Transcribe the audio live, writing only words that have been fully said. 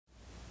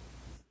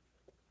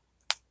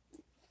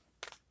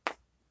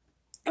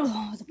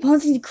Oh, the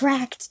bones need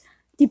cracked.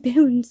 The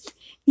bones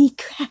need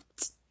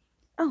cracked.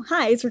 Oh,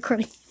 hi, it's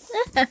recording.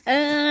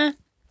 Hey,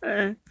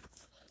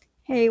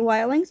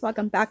 wildlings,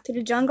 welcome back to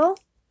the jungle.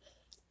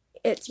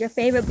 It's your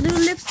favorite blue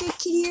lipstick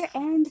kitty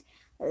and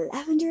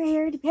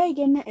lavender-haired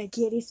pagan,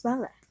 Kitty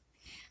Swallow.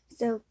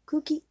 So,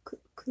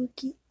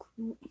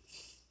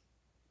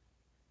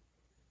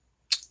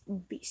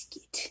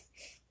 Biscuit.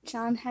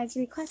 John has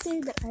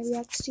requested that I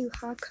react to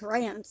her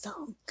Crayon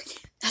song.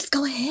 Let's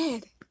go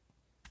ahead.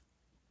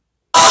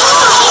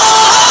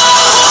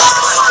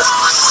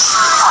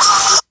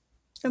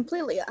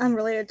 Completely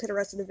unrelated to the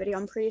rest of the video,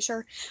 I'm pretty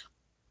sure.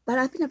 But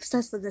I've been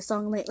obsessed with this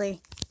song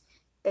lately.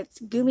 It's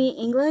Goomy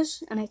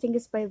English, and I think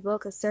it's by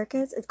Vocal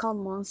Circus. It's called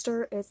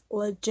Monster. It's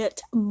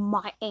legit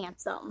my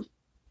anthem.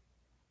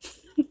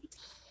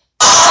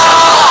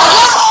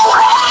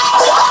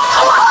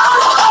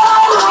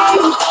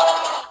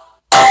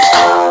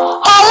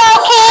 Hello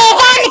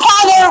kids, I'm the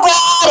color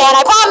red, and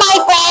I brought my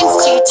friends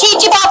to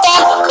teach about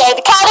them. They're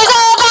the colors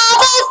of all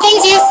the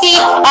things you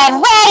see, and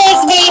red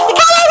is me, the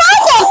color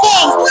of those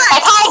things,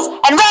 like hearts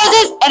and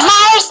roses and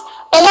Mars,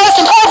 but most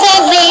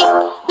importantly,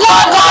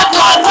 blood, blood,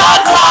 blood,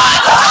 blood,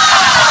 blood.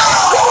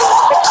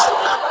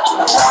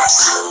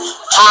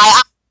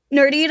 Hi.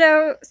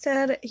 Nerdito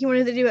said he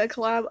wanted to do a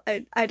collab.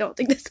 I don't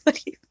think that's what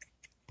he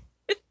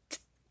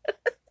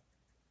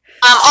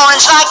I'm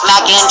orange like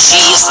mac and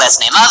cheese.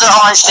 Let's name other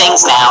orange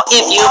things now,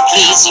 if you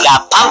please. You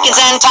got pumpkins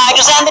and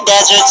tigers and the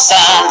desert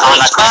sand.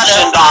 Orange butter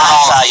and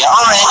balls are your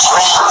orange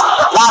friends.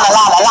 La la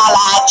la la la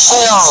la,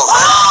 chill.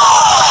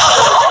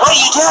 What are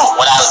you doing?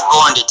 What I was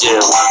born to do.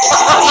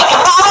 You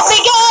can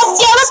probably guess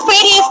yellow's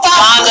pretty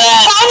fun. Find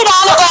it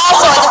on the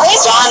grass or the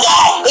wrist.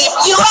 If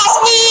you ask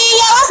me,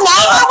 yellow's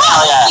number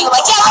one. You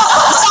like yellow,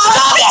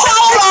 sour,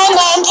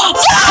 lemon.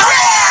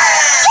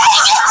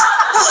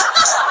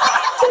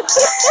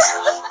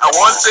 I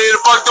once said a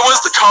bug that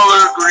was the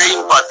color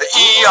green, but the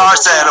ER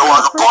said it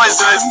was a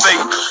poisonous thing.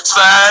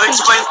 So that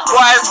explains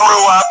why it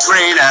threw up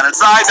green, and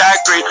inside that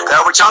green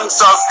there were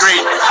chunks of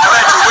green. I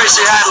bet you wish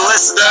you had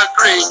listened to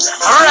green.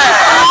 Hooray!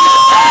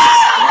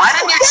 Why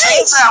didn't you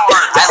change that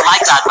word? I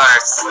like that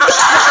verse.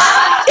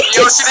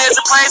 The ocean is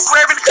a place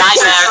where even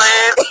creatures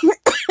live.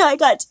 I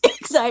got too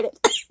excited.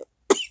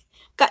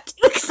 Got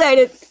too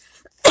excited.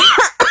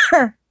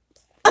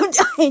 I'm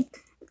dying.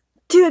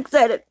 Too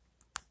excited.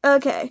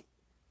 Okay.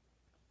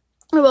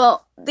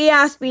 Well, the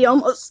Aspie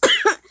almost...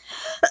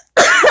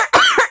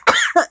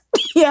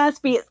 the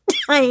Aspie is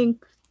dying.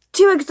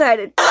 Too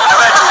excited. I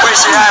bet you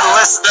wish you had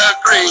listened to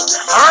green.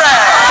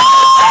 Hooray!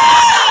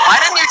 Why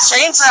didn't you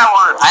change that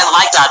word? I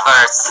like that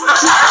verse.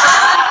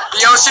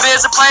 The ocean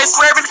is a place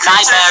where even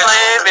creatures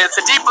live. It's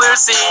a deep blue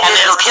sea. And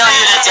it'll kill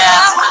you to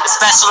death,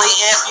 especially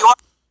if you are...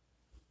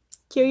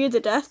 Kill you to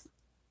death?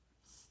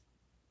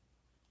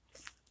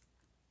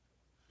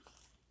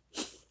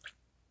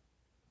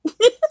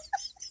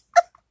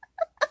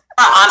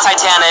 Uh-huh. on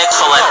Titanic,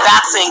 so let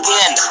that sink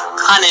in.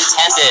 Pun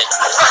intended.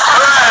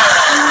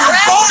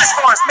 Bonus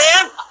course,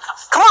 man!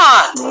 Come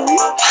on!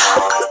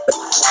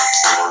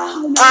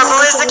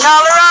 Purple is the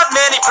color of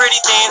many pretty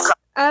things.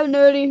 I have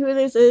no idea who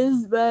this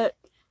is, but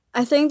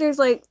I think there's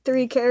like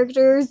 3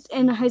 characters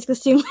in High School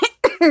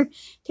Simulator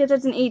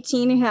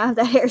 2018 who have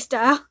that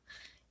hairstyle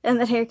and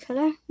that hair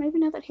color. Maybe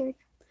not that hair.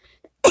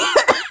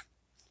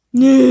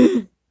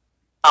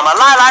 I'm a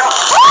lilac.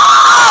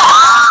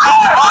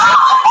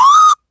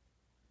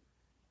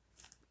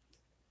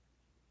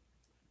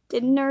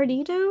 Did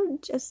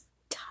Nerdito just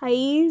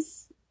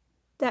tease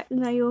that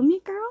Naomi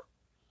girl?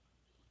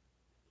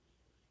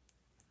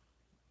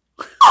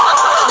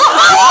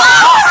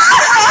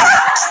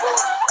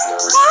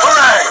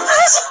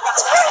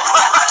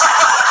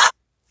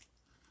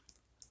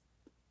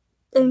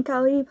 And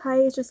Kali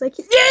Pie is just like,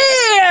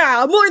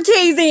 yeah, more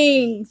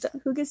tasing. So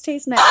who gets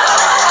tased next?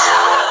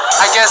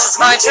 I guess it's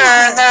my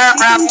turn. There,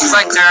 rap was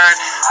like dirt.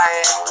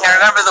 I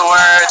can't remember the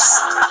words.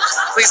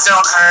 Please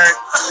don't hurt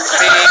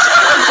me.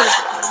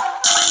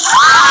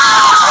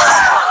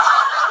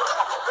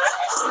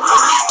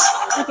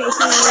 Okay,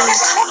 so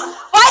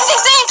What's it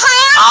saying,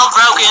 Crayon? All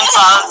broken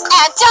phones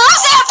And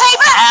dogs have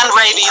paper. and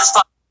rabies.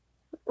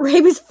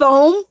 Rabies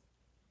foam?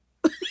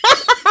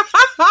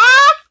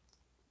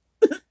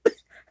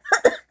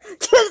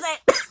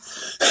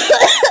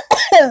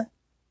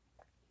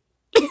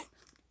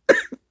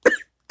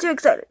 Too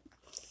excited.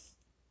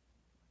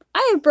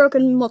 I have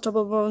broken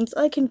multiple bones.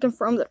 I can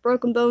confirm that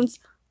broken bones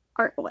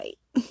aren't white.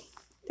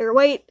 They're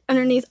white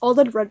underneath all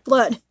the red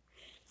blood.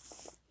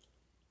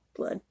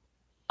 There's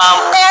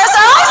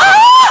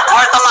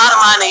worth a lot of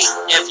money.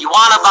 If you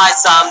want to buy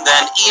some,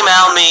 then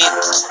email me.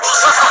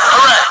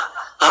 Hooray!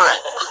 Hooray!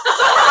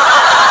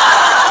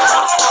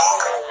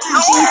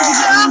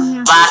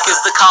 Black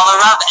is the color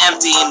of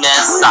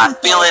emptiness. I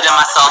feel it in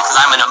my soul because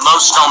I'm an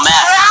emotional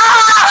mess.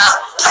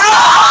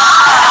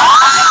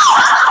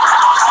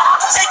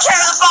 Take care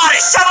of the body!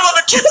 Settle on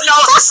the kid's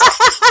nose!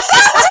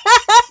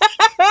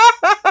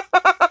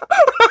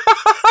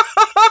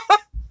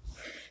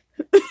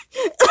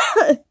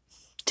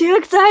 Too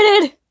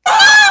excited!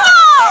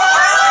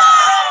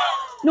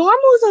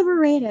 Normal is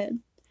overrated.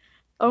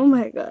 Oh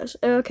my gosh.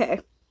 Okay.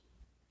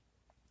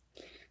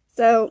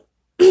 So,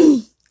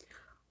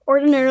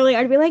 ordinarily,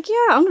 I'd be like,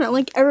 yeah, I'm gonna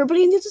link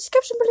everybody in the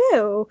description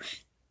below.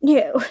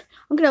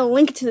 I'm gonna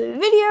link to the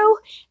video,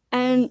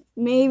 and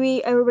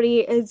maybe everybody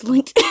is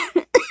linked.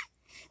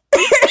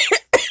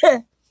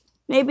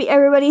 Maybe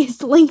everybody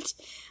is linked.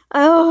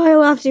 Oh, I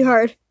laughed too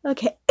hard.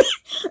 Okay.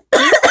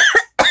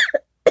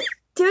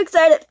 Too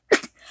excited.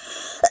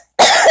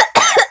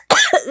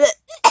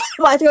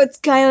 My throat's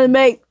kind of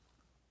make.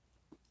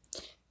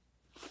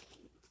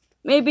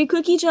 Maybe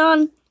Cookie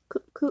John.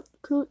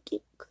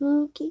 Cookie.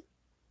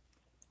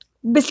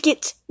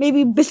 Biscuit.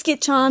 Maybe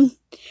Biscuit John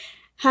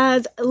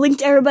has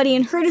linked everybody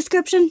in her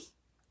description.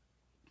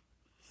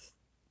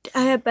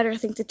 I have better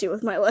things to do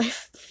with my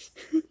life.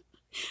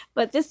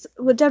 But this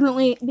will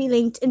definitely be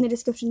linked in the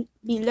description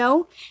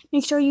below.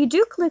 Make sure you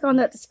do click on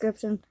that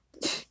description.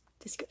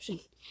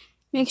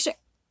 Make sure.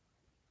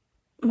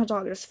 My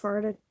dog just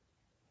farted.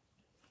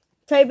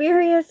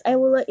 Tiberius, I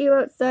will let you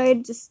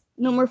outside. Just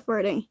no more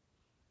farting.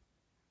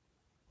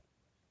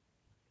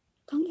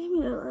 Don't give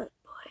me that look,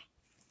 boy.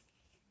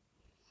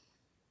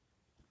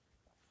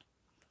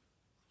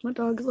 My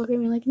dog's looking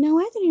at me like, no,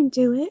 I didn't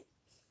do it.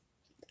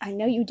 I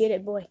know you did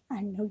it, boy.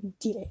 I know you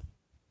did it.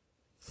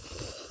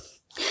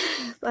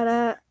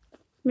 But,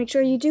 make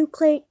sure you do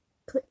click.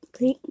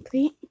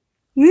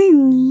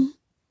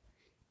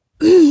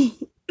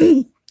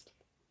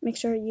 Make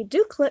sure you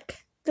do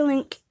click the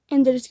link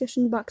in the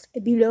description box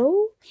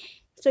below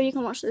so you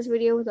can watch this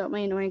video without my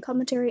annoying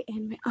commentary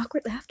and my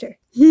awkward laughter.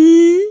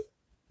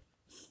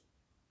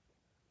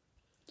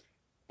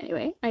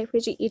 Anyway, I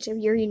appreciate each of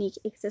your unique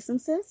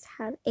existences.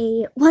 Have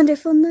a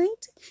wonderful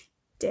night,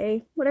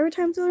 day, whatever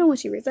time zone in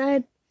which you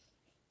reside.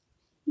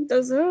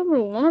 Deserve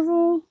a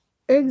wonderful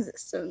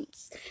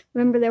existence.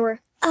 Remember that we're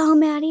all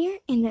mad here,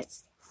 and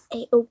that's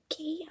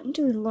a-okay. I'm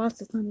doing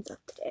lots of thumbs up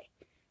today.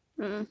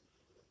 I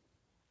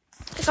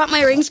got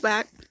my rings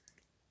back.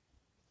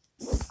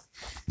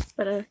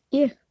 But,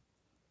 yeah.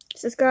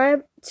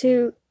 Subscribe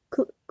to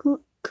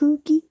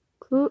Cookie.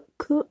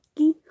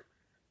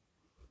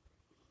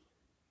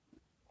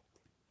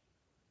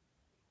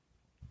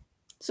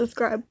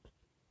 Subscribe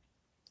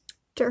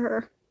to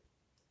her.